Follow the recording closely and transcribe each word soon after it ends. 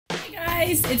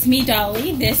Guys, it's me,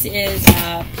 Dolly. This is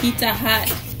Pizza Hut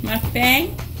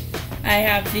mukbang. I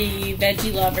have the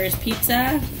Veggie Lovers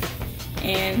pizza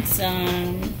and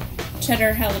some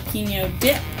cheddar jalapeno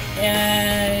dip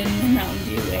and Mountain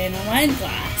Dew in a wine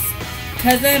glass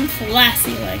because I'm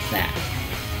classy like that.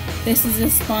 This is a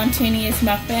spontaneous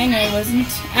mukbang. I wasn't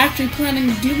actually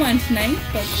planning to do one tonight,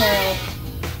 but Carl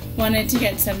wanted to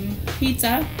get some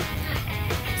pizza,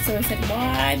 so I said,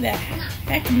 why the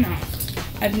heck not?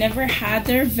 I've never had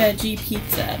their veggie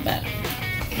pizza, but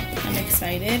I'm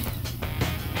excited.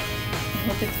 I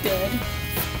hope it's good.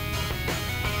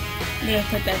 I'm gonna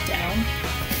put that down.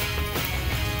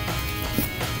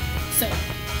 So,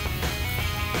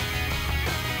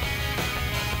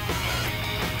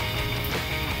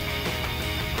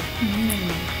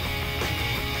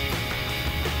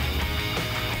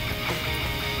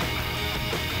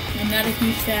 I'm not a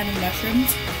huge fan of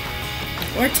mushrooms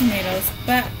or tomatoes,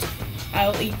 but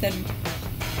I'll eat them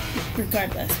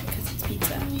regardless because it's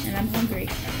pizza and I'm hungry.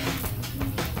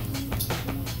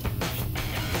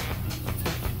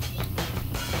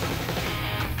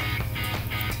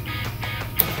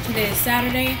 Today is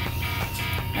Saturday.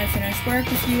 I finished work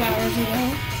a few hours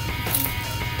ago.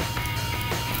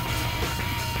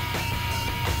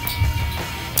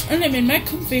 And I'm in my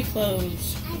comfy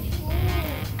clothes.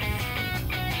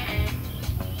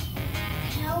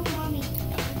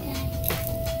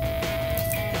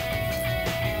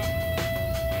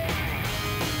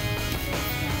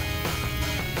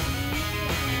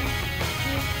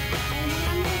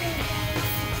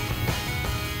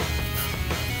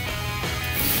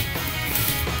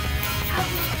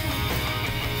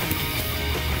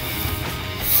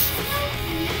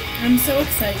 I'm so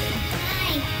excited.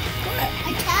 What?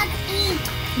 I can't eat.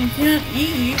 You can't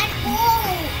eat? I'm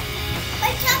full.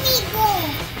 My tummy full.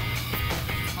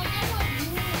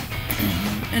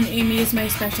 And Amy is my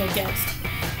special guest.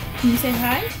 Can you say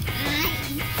hi? Hi.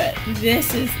 But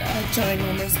this is a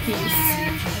ginormous piece.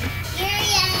 Here I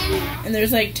am. And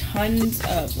there's like tons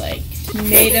of like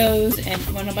tomatoes and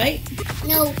you want a bite?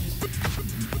 No.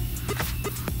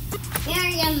 Here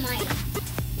I am, Mike.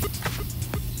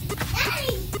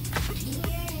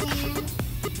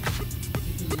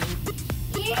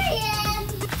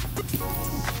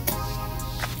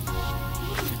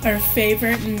 Our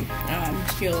favorite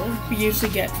fuel we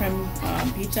usually get from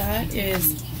Pizza Hut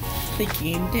is the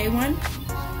game day one.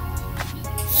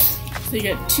 So you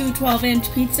get two 12-inch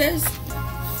pizzas,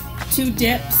 2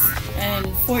 dips, and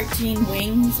 14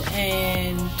 wings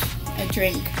and a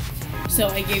drink. So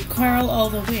I gave Carl all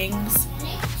the wings.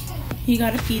 He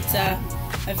got a pizza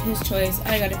of his choice.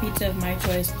 I got a pizza of my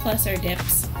choice, plus our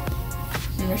dips.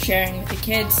 And we're sharing with the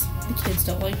kids. The kids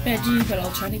don't like veggie, but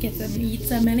I'll try to get them to eat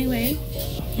some anyway.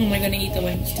 And we're gonna eat the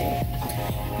wings too.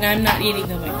 And I'm not eating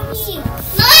the wings.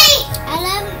 Mommy! I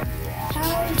love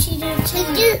how she did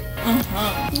chicken.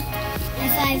 Uh-huh. High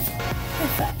five. High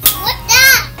five. What's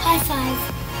that? High five.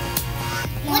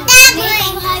 What's that,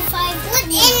 Mike? High five. What's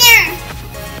in there?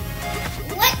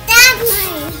 What's that,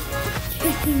 Mike?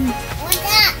 What's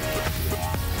that?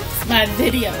 It's my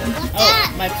video. What's Oh,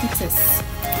 that? my pizzas.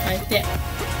 My dip.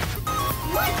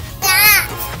 What's that?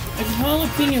 It's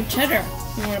jalapeno cheddar.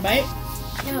 You want a bite?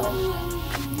 No.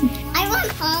 I want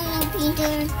jalapeno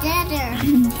cheddar.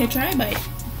 Okay, try a bite.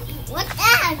 What's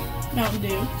that? Mountain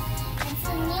Dew.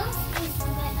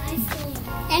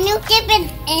 Can you dip it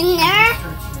in there?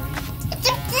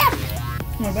 Dip, dip.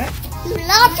 Want a bite?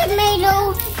 Love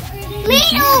tomato.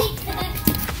 Tomato.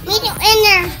 Tomato in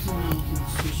there.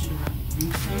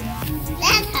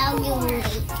 That's how you eat.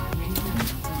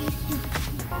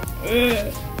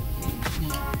 Ugh.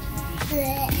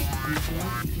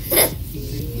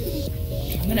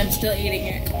 But I'm still eating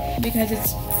it because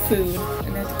it's food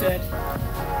and it's good.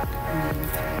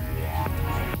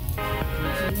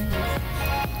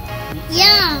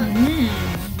 Yum.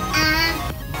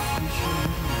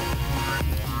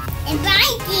 It's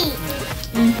spicy.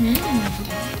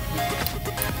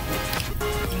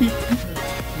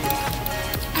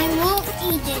 I won't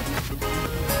eat it.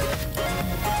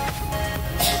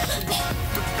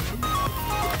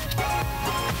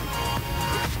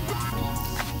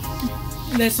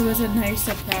 This was a nice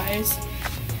surprise.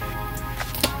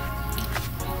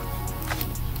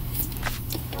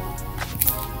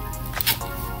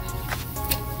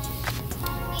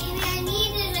 Maybe I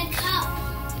needed a cup.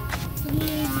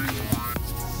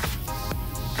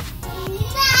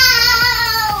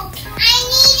 No! I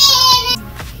need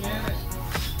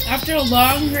it! After a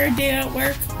long, hard day at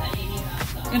work,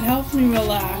 it helps me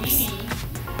relax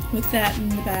with that in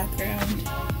the background.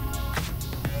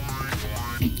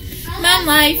 Mom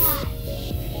life.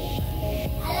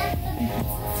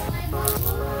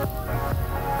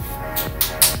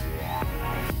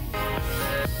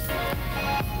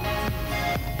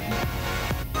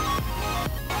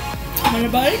 want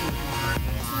a bite?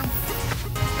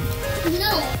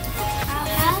 No. I'll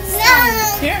have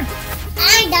some. Here.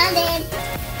 I got it.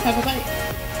 Have a bite.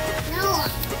 No,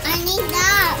 I need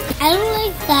that. I don't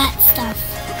like that stuff.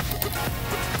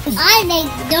 I like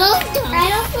those. I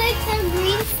don't like the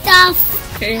green stuff.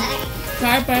 Okay.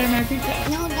 Try a bite of my pizza.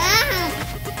 No, that.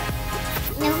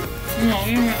 No. No,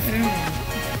 you're not. No,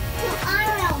 I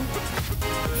will.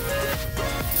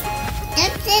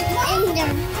 It's it in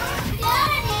there.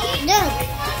 No.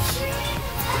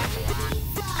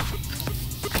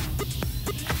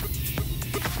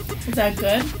 Is that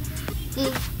good?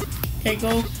 Mm. Okay,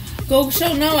 go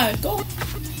show Noah. Go.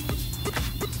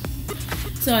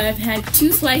 So I've had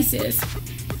 2 slices.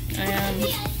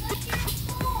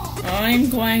 I'm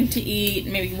going to eat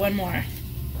maybe 1 more,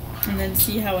 and then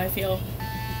see how I feel,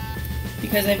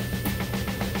 because I'm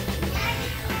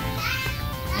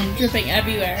dripping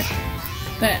everywhere.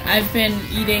 But I've been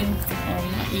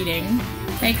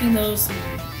taking those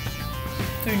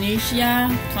Garnicia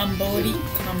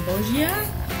Cambogia.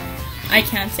 I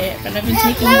can't say it, but I've been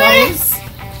taking those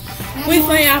with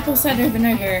my apple cider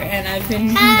vinegar, and I've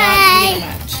been not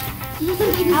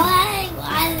eating much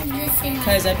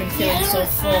because I've been feeling so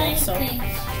full. So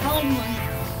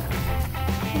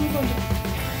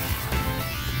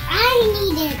I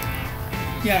need it.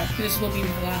 yeah, this will be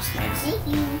my last slice. Thank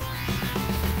you.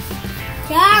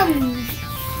 Yum.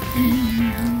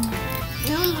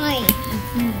 Oh my.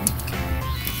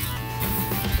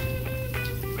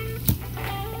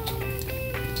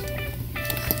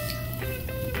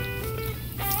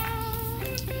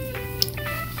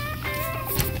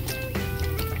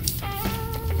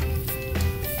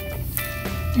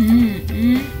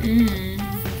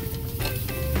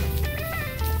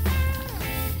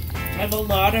 I have a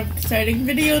lot of exciting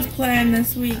videos planned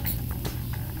this week.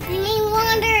 I need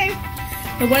water.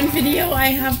 The one video I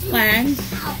have planned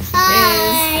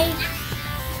Hi.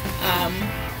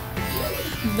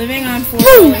 is living on $4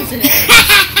 a day,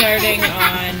 starting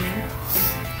on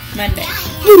Monday.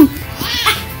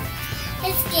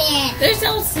 It's good. They're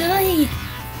so silly.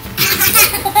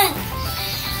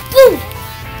 Boom.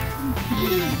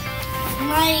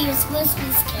 Mine is supposed to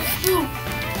be scared. Boom.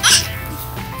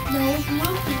 No,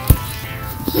 monkey.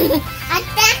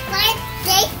 Attack my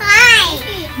say hi.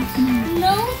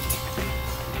 No.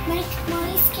 Make my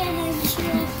scared and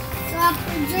she'll drop a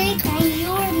drink on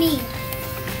your meat.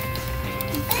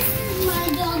 This is my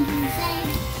dog inside.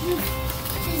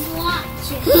 She's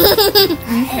watching.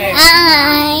 Okay.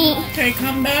 Hi. Okay,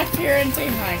 come back here and say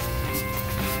hi.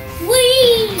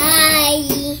 Wee. Hi.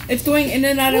 It's going in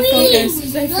and out of focus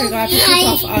because I forgot to take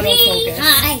off autofocus.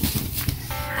 Hi.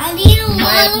 I need a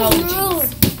My long road.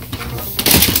 apologies.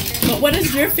 But what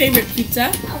is your favorite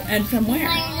pizza and from where?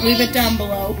 Leave it down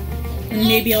below. And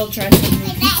maybe I'll try some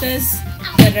new pizzas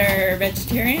that are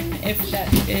vegetarian if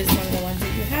that is one of the ones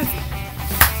that you have.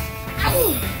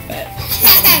 But,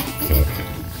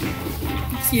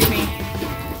 excuse me.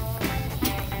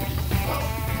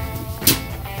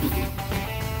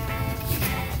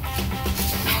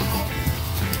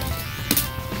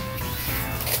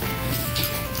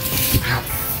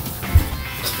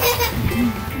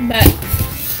 But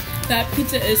that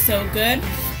pizza is so good.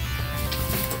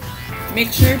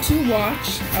 Make sure to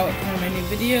watch out one of my new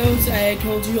videos. I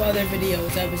told you other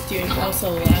videos I was doing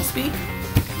also last week.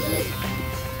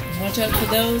 Watch out for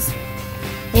those.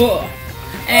 Oh,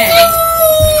 and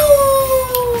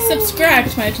subscribe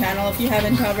to my channel if you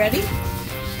haven't already.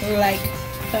 Like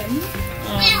button.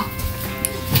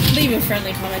 Leave a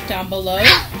friendly comment down below.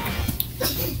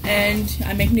 And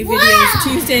I make new videos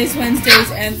Tuesdays,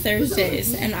 Wednesdays, and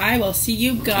Thursdays. And I will see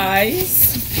you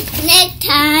guys next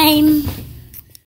time.